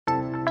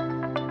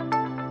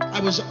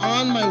I was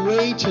on my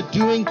way to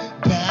doing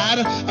bad.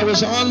 I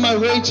was on my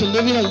way to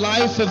living a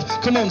life of,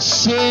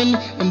 sin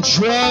and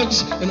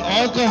drugs and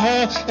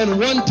alcohol. And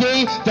one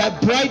day,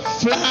 that bright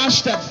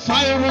flash, that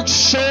fireworks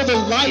show, the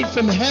light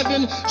from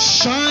heaven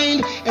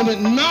shined, and it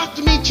knocked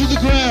me to the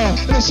ground.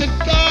 And I said,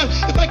 God,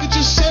 if I could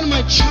just send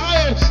my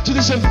child to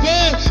this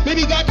event,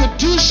 maybe God could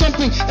do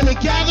something. And they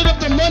gathered up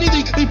the money,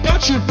 they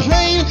bought your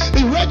plane,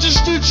 they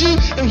registered you,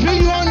 and here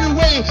you are on your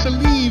way.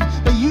 Believe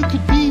that you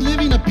could be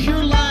living a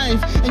pure life,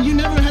 and you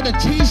never had to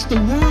taste the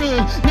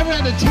world, never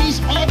had to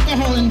taste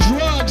alcohol and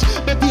drugs,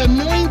 but the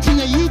anointing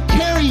that you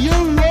carry,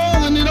 your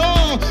role in it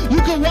all.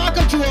 You can walk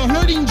up to a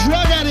hurting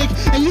drug addict,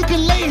 and you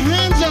can lay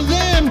hands on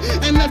them,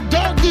 and the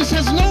darkness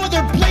has no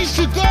other place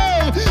to go.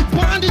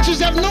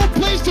 Bondages have no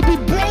place to be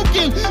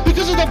broken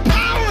because of the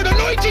power and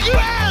anointing you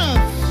have.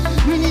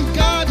 We need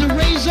God to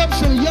raise up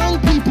some young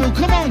people,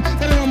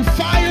 that are on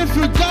fire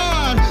for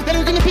God, that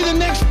are going to be the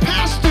next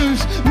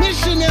pastors,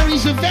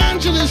 missionaries,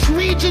 evangelists,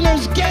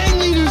 regionals, gang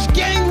leaders,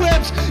 gang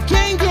reps,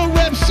 gang girl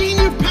reps,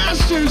 senior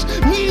pastors,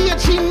 media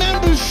team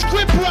members,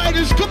 script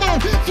writers,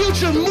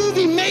 future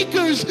movie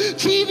makers,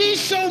 TV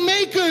show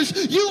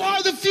makers. You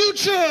are the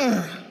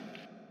future.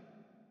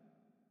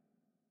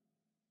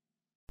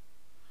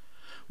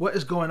 What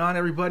is going on,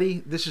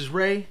 everybody? This is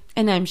Ray.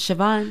 And I'm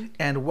Siobhan.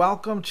 And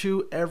welcome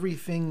to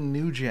Everything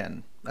New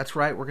Gen. That's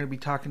right, we're going to be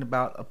talking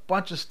about a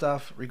bunch of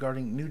stuff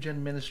regarding New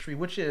Gen Ministry,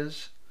 which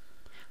is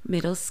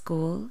middle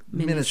school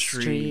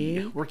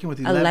ministry. Working with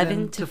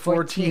 11 to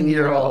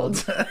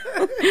 14-year-olds.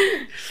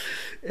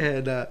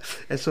 And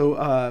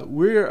so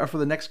we're, for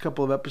the next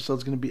couple of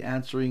episodes, going to be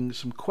answering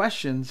some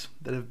questions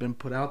that have been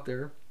put out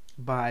there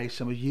by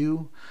some of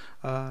you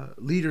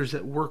leaders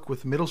that work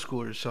with middle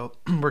schoolers. So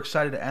we're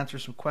excited to answer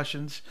some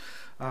questions.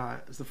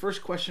 The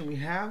first question we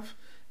have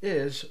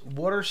is,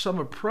 what are some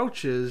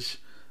approaches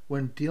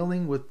when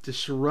dealing with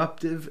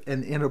disruptive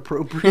and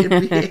inappropriate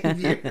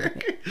behavior?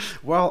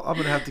 Well, I'm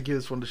going to have to give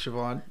this one to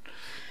Siobhan.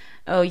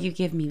 Oh, you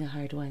give me the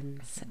hard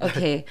ones.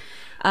 Okay.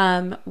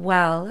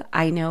 Well,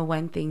 I know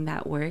one thing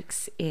that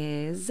works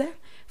is,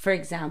 for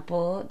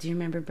example, do you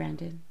remember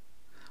Brandon?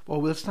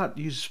 Well, let's not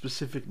use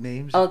specific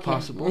names if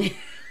possible.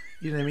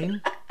 You know what I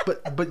mean?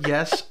 But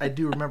yes, I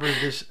do remember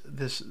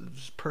this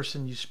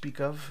person you speak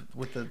of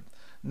with the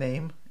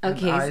name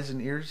and eyes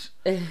and ears.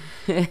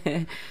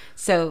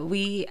 So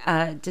we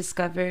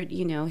discovered,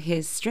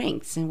 his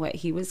strengths and what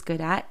he was good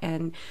at,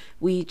 and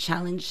we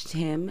challenged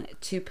him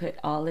to put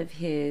all of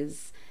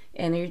his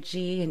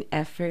energy and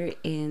effort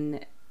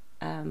in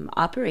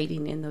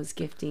operating in those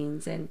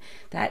giftings, and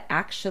that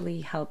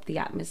actually helped the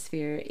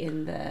atmosphere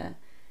in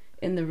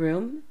the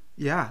room.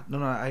 Yeah,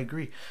 no, I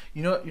agree.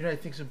 You know, I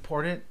think it's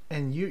important,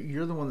 and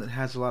you're the one that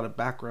has a lot of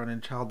background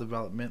in child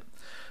development,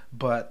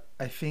 but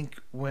I think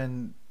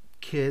when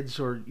kids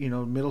or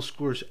middle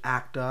schoolers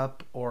act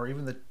up, or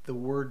even the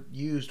word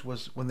used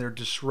was when they're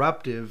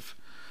disruptive,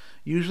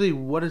 usually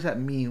what does that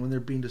mean when they're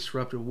being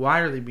disruptive? Why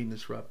are they being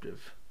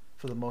disruptive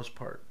for the most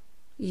part?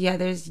 Yeah,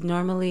 there's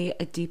normally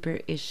a deeper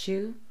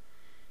issue.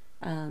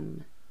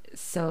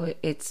 So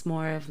it's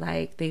more of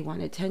like they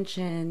want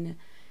attention.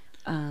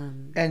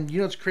 And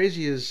what's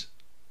crazy is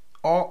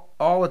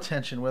all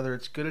attention, whether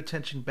it's good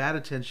attention, bad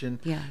attention,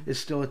 is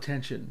still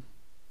attention.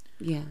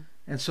 Yeah.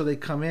 And so they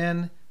come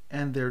in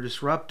and they're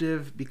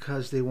disruptive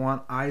because they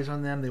want eyes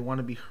on them, they want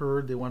to be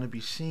heard, they want to be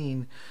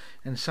seen,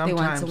 and sometimes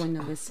they want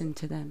someone to listen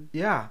to them.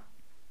 Yeah.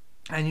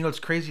 And what's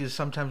crazy is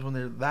sometimes when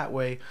they're that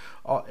way,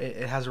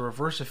 it has a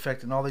reverse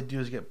effect, and all they do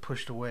is get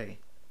pushed away.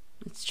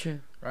 It's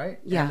true. Right?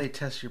 Yeah. And they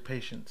test your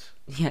patience.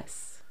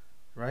 Yes.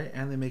 Right?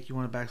 And they make you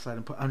want to backslide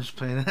and I'm just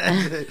playing.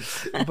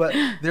 But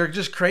they're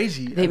just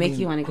crazy. They make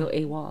you want to go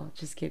AWOL.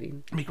 Just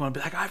kidding. Make you want to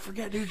be like, I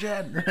forget New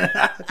Gen.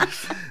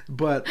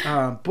 But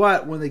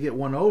when they get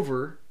won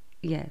over,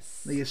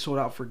 yes, they get sold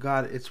out for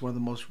God. It's one of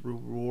the most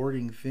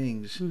rewarding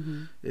things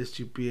is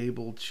to be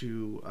able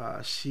to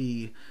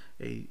see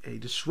a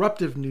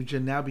disruptive New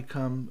Gen now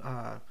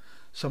become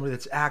somebody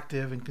that's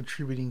active and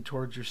contributing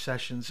towards your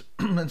sessions.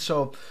 And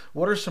so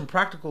what are some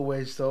practical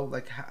ways, though,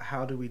 like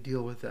how do we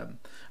deal with them?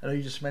 I know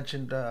you just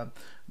mentioned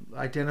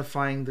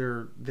identifying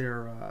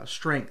their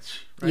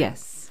strengths, right?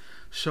 Yes.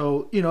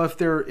 So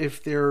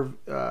if they're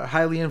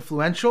highly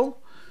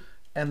influential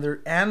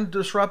and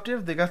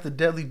disruptive, they got the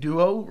deadly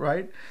duo,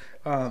 right?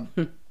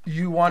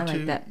 You want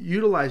to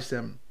utilize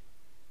them,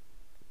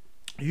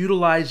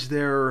 utilize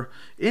their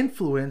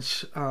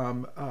influence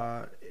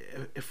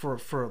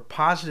for a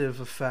positive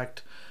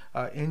effect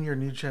in your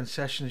New Gen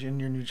sessions, in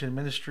your New Gen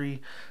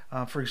ministry.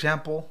 For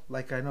example,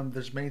 like I know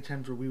there's many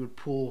times where we would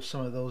pull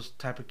some of those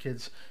type of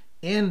kids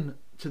in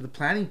to the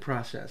planning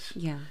process,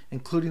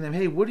 including them.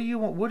 Hey, what do you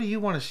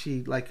want to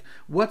see? Like,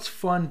 what's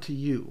fun to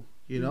you?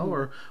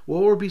 Or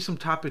what would be some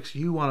topics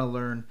you want to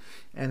learn,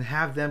 and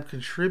have them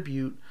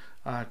contribute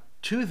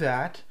to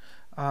that.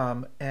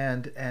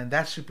 And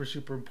that's super,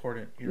 super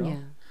important.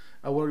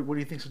 What do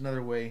you think is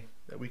another way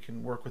that we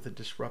can work with a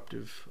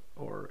disruptive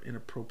or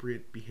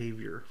inappropriate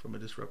behavior from a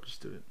disruptive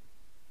student?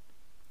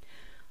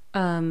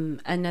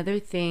 Another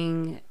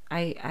thing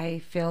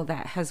I feel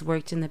that has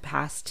worked in the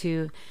past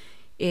too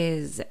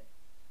is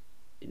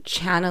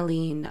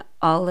channeling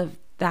all of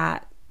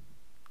that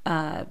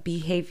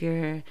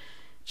behavior,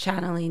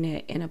 channeling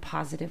it in a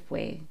positive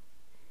way,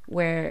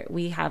 where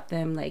we have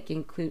them like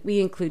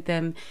include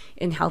them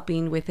in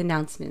helping with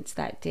announcements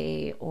that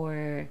day,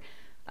 or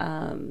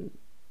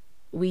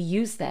we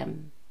use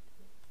them,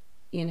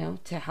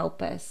 to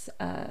help us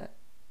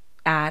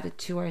add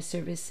to our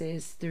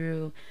services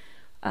through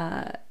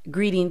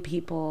greeting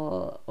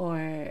people,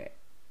 or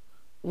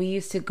we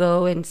used to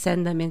go and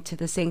send them into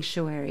the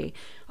sanctuary.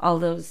 All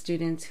those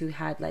students who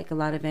had like a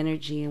lot of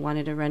energy and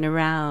wanted to run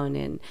around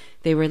and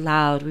they were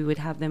loud, we would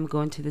have them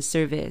go into the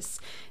service,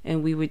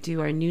 and we would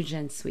do our new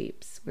gen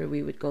sweeps where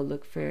we would go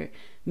look for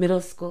middle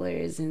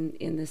schoolers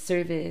in the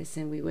service,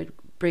 and we would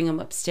bring them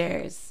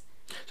upstairs.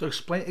 So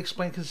explain,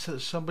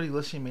 because somebody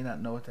listening may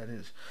not know what that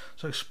is.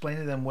 So explain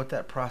to them what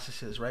that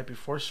process is, right?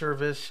 Before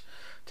service,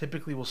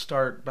 typically we'll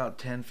start about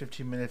 10,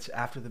 15 minutes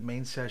after the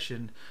main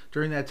session.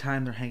 During that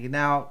time, they're hanging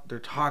out, they're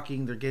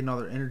talking, they're getting all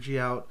their energy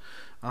out.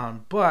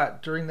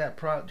 But during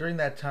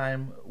that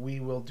time, we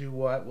will do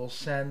what? We'll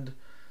send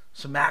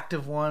some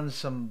active ones,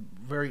 some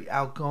very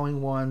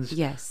outgoing ones,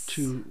 yes,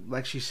 to,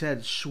 like she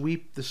said,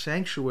 sweep the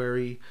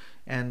sanctuary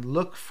and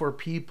look for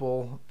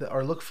people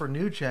or look for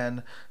new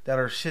gen that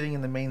are sitting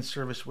in the main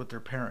service with their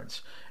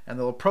parents. And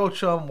they'll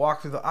approach them,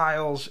 walk through the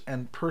aisles,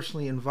 and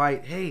personally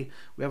invite, hey,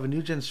 we have a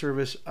new gen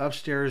service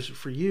upstairs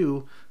for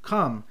you,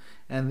 come.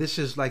 And this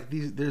is like,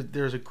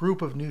 there's a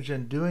group of new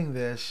gen doing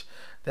this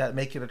that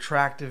make it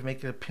attractive,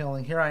 make it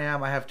appealing. Here I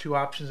am, I have two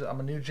options. I'm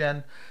a new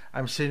gen,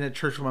 I'm sitting at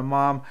church with my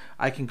mom.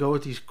 I can go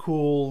with these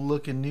cool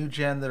looking new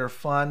gen that are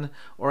fun,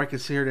 or I could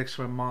sit here next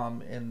to my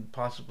mom in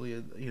possibly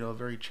a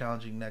very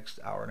challenging next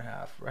hour and a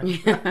half,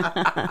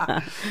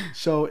 right?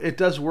 So it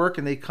does work,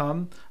 and they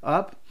come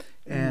up,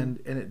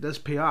 and it does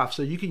pay off.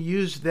 So you can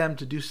use them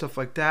to do stuff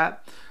like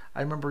that.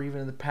 I remember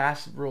even in the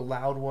past, real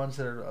loud ones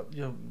that are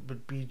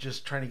would be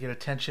just trying to get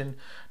attention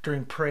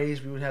during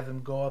praise. We would have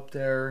them go up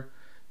there,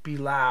 be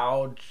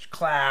loud,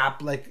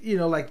 clap, like be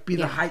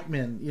the hype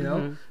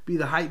man, be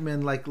the hype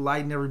man, like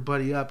lighting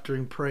everybody up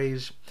during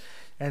praise.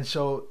 And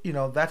so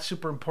that's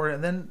super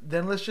important. And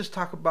then let's just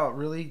talk about,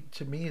 really,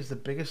 to me, is the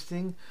biggest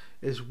thing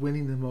is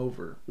winning them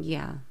over.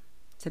 Yeah,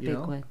 it's a big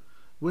one.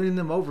 Winning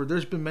them over.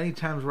 There's been many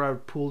times where I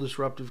would pull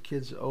disruptive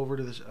kids over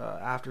to this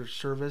after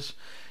service,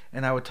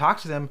 and I would talk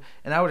to them,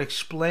 and I would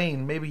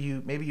explain. Maybe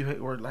you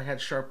or like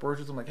had sharp words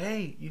with them, like,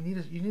 "Hey, you need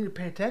to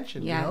pay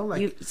attention."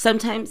 Yeah,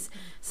 sometimes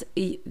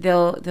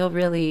they'll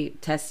really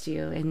test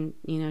you, and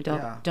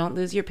don't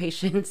lose your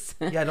patience.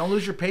 Yeah, don't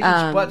lose your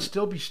patience, but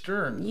still be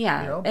stern.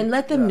 Yeah, and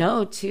let them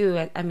know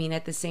too. I mean,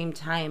 at the same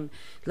time,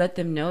 let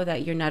them know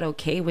that you're not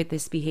okay with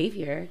this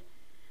behavior.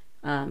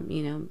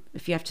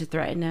 If you have to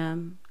threaten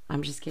them.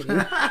 I'm just kidding.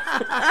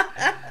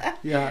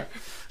 Yeah.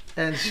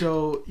 And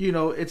so,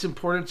 it's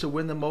important to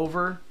win them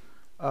over.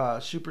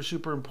 Super,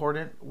 super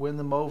important. Win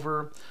them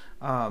over.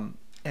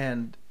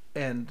 And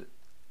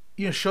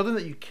show them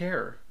that you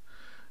care.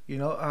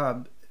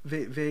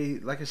 They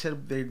like I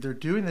said, they're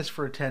doing this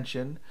for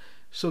attention.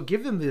 So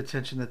give them the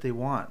attention that they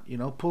want.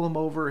 Pull them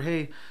over.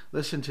 Hey,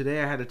 listen,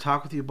 today I had to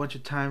talk with you a bunch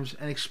of times,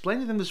 and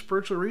explain to them the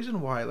spiritual reason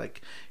why.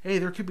 Like, hey,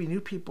 there could be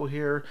new people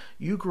here.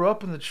 You grew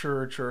up in the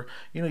church, or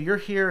you're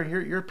here and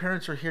your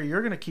parents are here. You're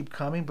going to keep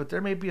coming, but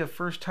there may be a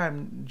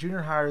first-time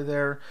junior hire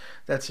there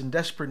that's in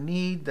desperate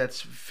need,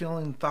 that's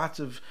feeling thoughts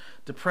of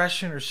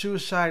depression or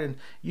suicide, and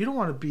you don't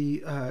want to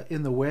be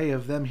in the way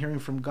of them hearing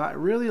from God.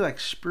 Really, like,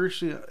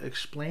 spiritually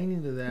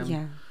explaining to them.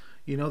 Yeah.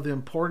 The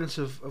importance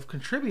of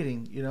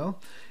contributing,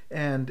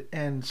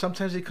 and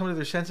sometimes they come to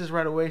their senses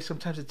right away.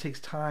 Sometimes it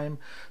takes time.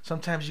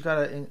 Sometimes you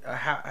gotta,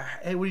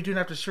 hey, what are you doing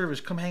after service?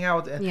 Come hang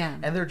out with,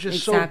 and they're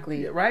just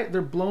exactly. so right.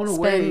 They're blown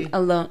away. Spend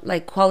alone,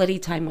 like quality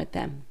time with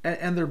them,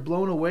 and they're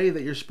blown away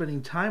that you're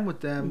spending time with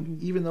them,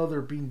 even though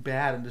they're being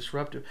bad and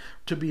disruptive.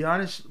 To be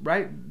honest,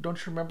 right?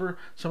 Don't you remember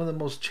some of the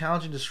most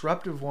challenging,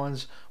 disruptive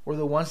ones were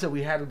the ones that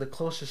we had the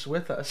closest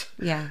with us?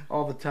 Yeah,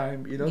 all the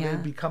time.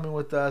 They'd be coming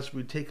with us.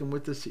 We'd take them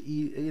with us to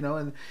eat.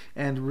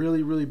 And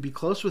really, really be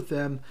close with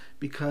them,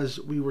 because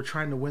we were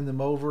trying to win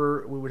them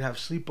over. We would have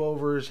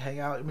sleepovers, hang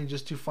out. I mean,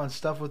 just do fun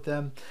stuff with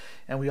them,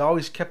 and we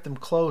always kept them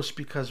close,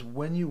 because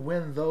when you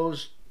win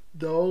those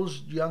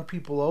young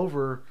people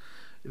over,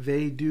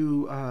 they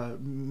do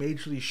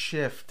majorly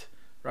shift,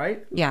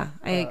 right? Yeah,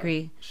 I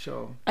agree.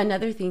 So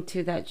another thing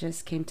too that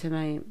just came to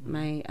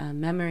my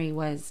memory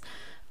was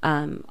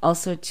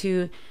also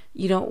too,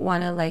 you don't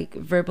want to like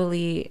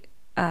verbally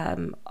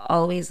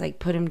always like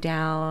put them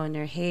down,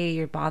 or hey,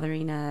 you're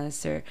bothering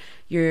us, or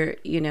you're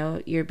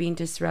being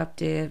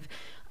disruptive.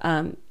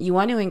 You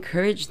want to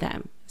encourage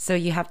them, so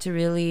you have to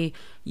really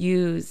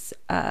use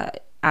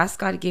ask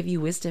God to give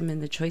you wisdom in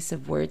the choice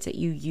of words that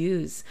you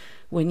use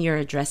when you're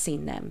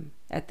addressing them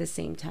at the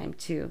same time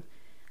too.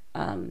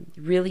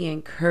 Really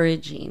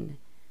encouraging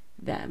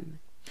them.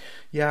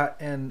 Yeah,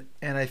 and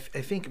I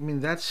think, I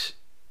mean, that's,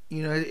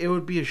 it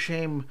would be a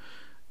shame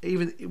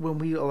even when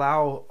we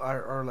allow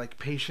our like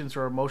patience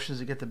or emotions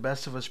to get the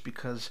best of us,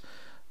 because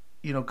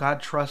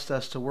God trusts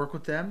us to work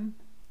with them,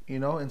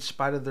 in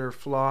spite of their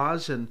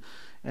flaws, and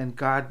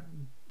God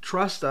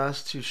trusts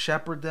us to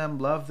shepherd them,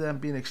 love them,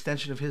 be an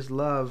extension of His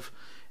love.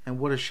 And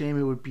what a shame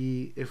it would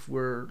be if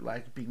we're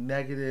like being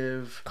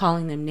negative,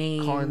 calling them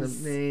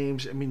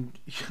names. I mean,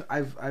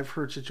 I've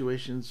heard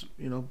situations,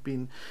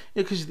 being,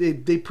 because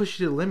they push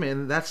you to the limit,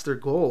 and that's their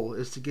goal,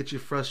 is to get you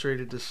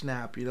frustrated to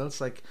snap.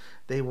 It's like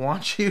they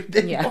want you.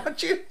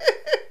 Want you.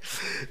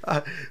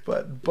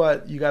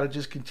 But you got to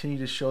just continue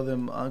to show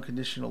them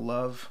unconditional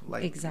love,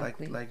 like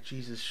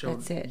Jesus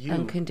showed. That's it. You.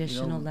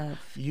 Unconditional love.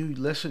 You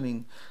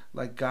listening,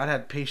 like God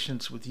had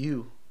patience with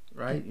you.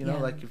 Right?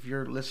 Like if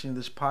you're listening to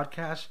this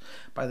podcast,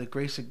 by the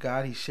grace of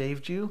God, He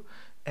saved you,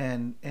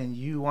 and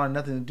you wanted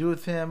nothing to do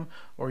with Him,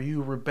 or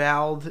you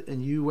rebelled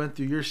and you went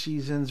through your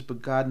seasons,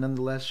 but God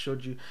nonetheless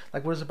showed you,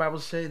 like, what does the Bible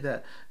say?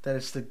 That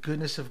it's the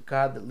goodness of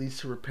God that leads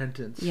to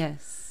repentance.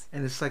 Yes.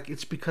 And it's like,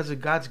 it's because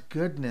of God's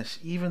goodness,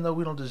 even though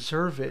we don't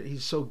deserve it,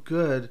 He's so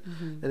good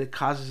that it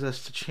causes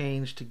us to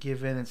change, to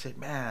give in and say,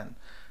 man,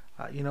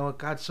 you know what,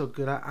 God's so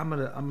good, I'm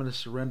gonna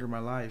surrender my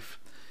life.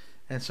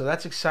 And so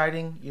that's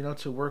exciting,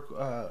 to work.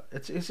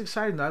 It's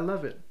exciting. I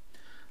love it.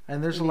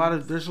 And there's a lot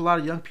of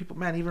young people,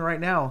 man. Even right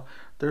now,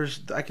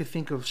 I could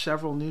think of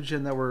several New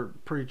Gen that were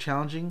pretty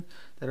challenging,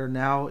 that are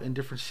now in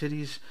different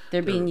cities.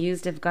 They're being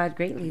used of God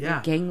greatly.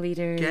 Yeah.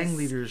 They're gang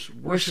leaders,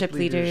 worship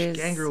leaders,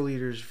 gang girl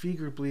leaders, V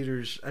group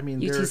leaders. I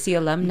mean, UTC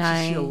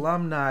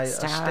alumni,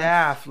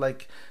 staff.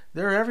 Like,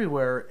 they're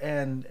everywhere.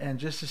 And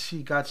just to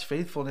see God's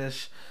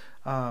faithfulness,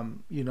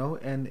 and you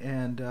got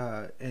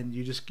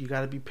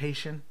to be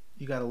patient.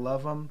 You got to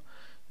love them.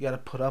 You got to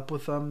put up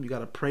with them. You got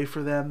to pray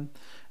for them.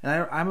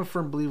 And I'm a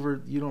firm believer,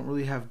 you don't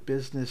really have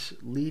business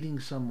leading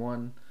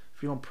someone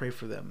if you don't pray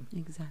for them.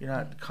 Exactly. You're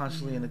not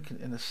constantly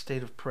in a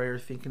state of prayer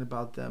thinking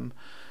about them.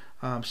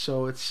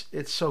 So it's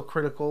so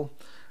critical.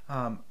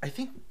 I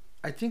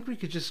think we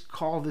could just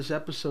call this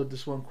episode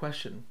this one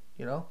question,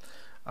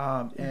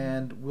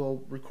 and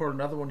we'll record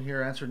another one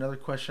here, answer another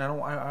question.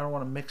 I don't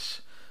want to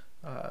mix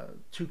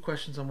two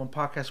questions on one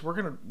podcast.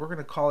 We're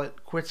gonna call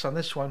it quits on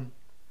this one.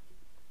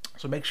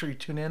 So make sure you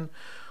tune in.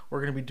 We're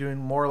going to be doing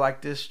more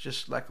like this,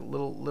 just like a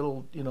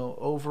little,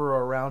 over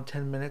or around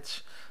 10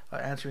 minutes,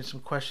 answering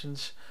some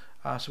questions.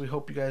 So we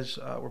hope you guys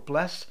were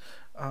blessed.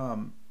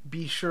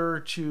 Be sure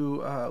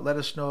to let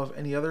us know of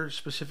any other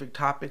specific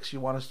topics you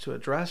want us to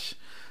address.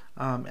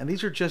 And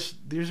these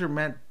are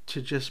meant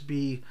to just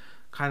be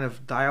kind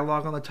of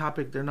dialogue on the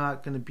topic. They're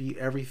not going to be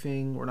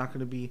everything. We're not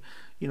going to be,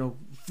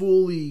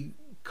 fully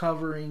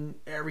covering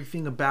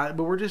everything about it,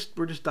 but we're just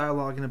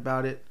dialoguing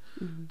about it.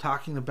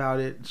 Talking about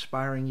it,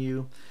 inspiring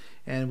you,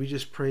 and we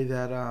just pray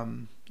that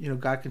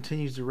God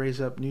continues to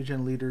raise up New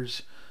Gen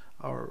leaders,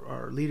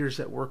 or leaders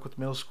that work with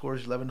middle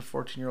schoolers, 11 to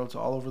 14-year-olds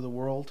all over the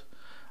world.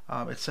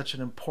 It's such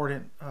an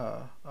important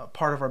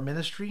part of our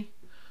ministry,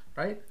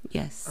 right?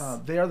 Yes.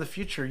 They are the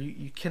future.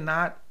 You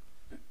cannot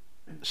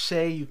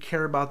say you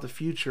care about the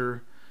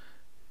future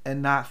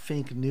and not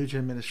think New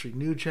Gen ministry.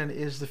 New Gen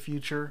is the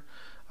future.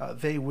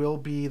 They will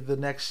be the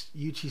next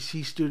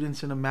UTC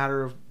students in a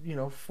matter of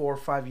 4 or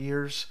 5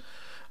 years,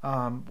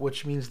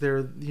 which means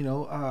they're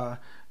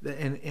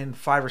in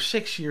 5 or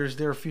 6 years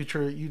they're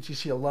future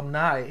UTC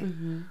alumni,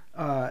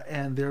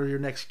 and they're your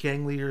next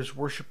gang leaders,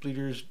 worship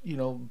leaders,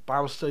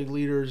 Bible study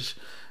leaders,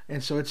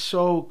 and so it's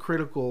so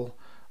critical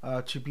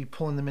to be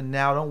pulling them in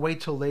now. Don't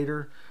wait till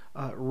later.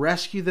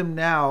 Rescue them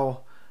now,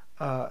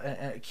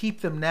 and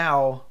keep them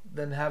now,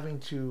 than having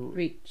to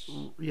reach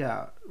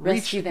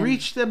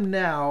them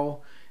now,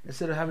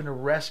 instead of having to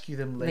rescue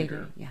them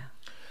later. Yeah.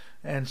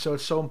 And so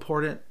it's so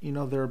important.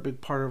 They're a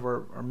big part of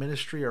our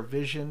ministry, our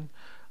vision.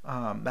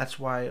 That's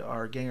why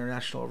our Gang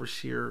International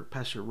overseer,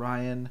 Pastor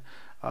Ryan,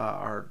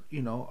 our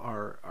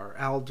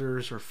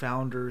elders or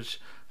founders,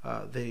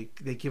 they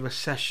give us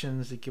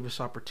sessions, they give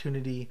us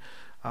opportunity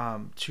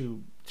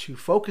to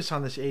focus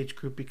on this age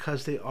group,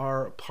 because they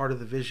are part of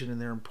the vision and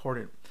they're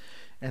important.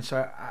 And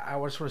so I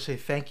just want to say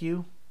thank you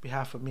on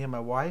behalf of me and my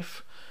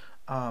wife.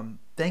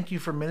 Thank you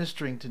for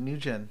ministering to New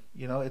Gen.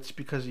 It's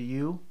because of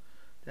you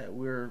that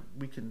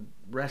we can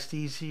rest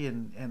easy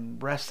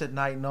and rest at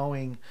night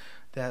knowing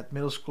that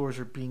middle schoolers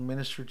are being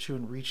ministered to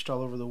and reached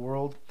all over the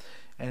world.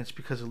 And it's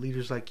because of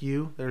leaders like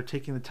you that are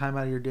taking the time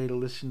out of your day to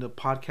listen to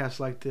podcasts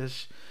like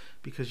this,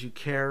 because you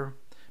care,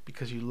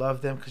 because you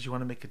love them, because you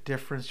want to make a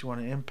difference, you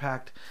want to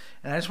impact.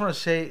 And I just want to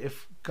say,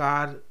 if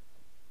God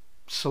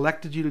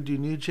selected you to do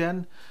New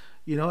Gen,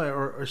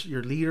 or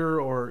your leader,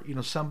 or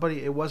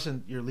somebody, it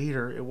wasn't your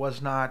leader, it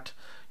was not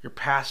your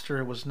pastor,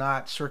 it was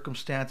not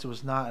circumstance, it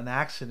was not an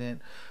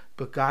accident,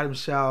 but God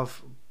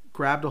Himself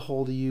grabbed a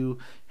hold of you,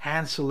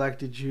 hand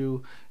selected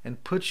you,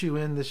 and put you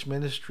in this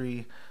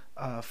ministry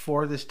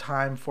for this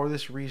time, for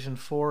this reason,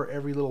 for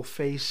every little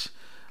face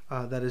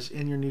that is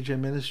in your New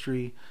Gen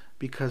ministry,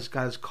 because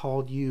God has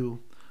called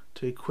you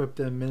to equip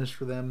them,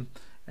 minister them.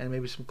 And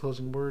maybe some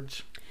closing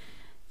words.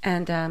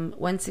 And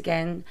once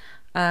again,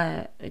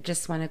 I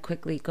just want to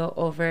quickly go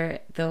over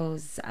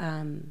those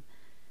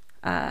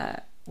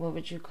what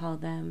would you call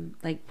them?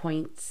 Like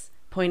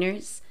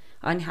pointers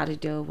on how to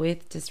deal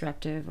with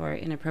disruptive or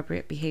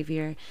inappropriate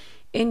behavior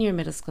in your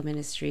middle school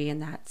ministry,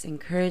 and that's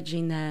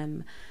encouraging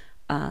them.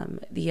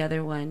 The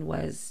other one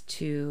was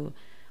to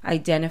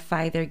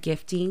identify their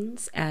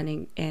giftings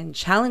and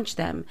challenge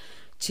them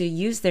to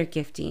use their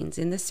giftings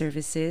in the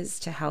services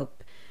to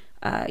help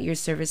your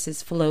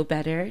services flow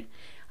better.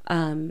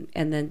 And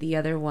then the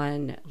other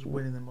one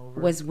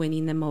was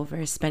winning them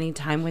over, spending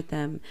time with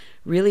them,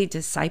 really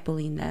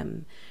discipling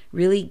them,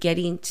 really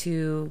getting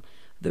to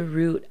the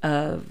root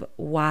of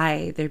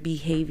why they're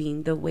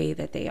behaving the way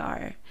that they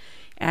are.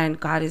 And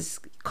God has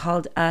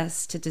called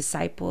us to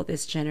disciple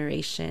this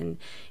generation,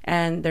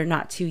 and they're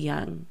not too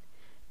young.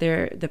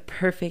 They're the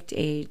perfect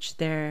age.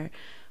 They're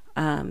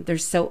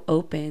so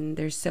open.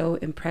 They're so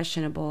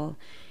impressionable.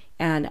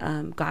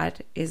 And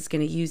God is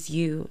going to use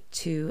you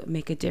to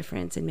make a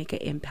difference and make an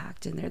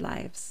impact in their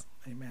lives.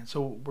 Amen.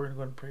 So we're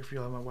going to pray for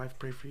you. I'll have my wife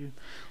pray for you.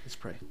 Let's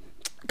pray.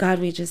 God,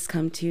 we just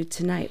come to you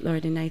tonight,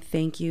 Lord, and I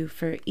thank you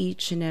for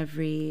each and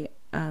every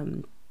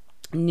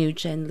new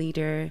gen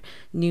leader,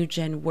 new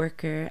gen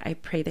worker. I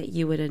pray that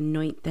you would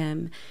anoint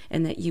them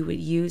and that you would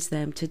use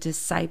them to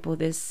disciple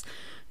this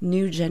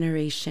new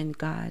generation,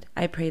 God.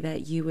 I pray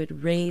that you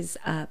would raise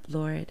up,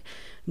 Lord,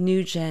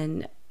 new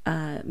gen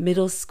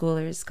middle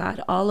schoolers,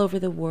 God, all over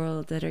the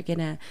world that are going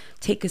to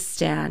take a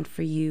stand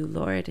for you,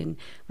 Lord. And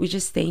we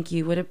just thank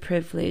you. What a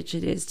privilege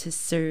it is to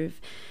serve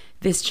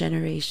this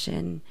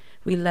generation.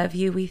 We love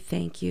you. We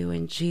thank you.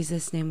 In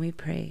Jesus' name we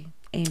pray.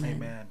 Amen.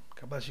 Amen.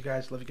 God bless you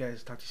guys. Love you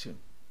guys. Talk to you soon.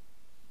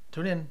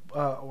 Tune in.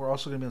 We're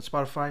also going to be on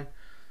Spotify,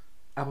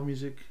 Apple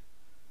Music,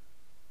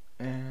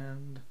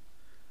 and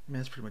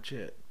man, that's pretty much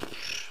it.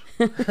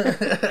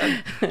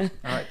 All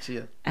right. See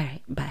ya. All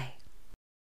right. Bye.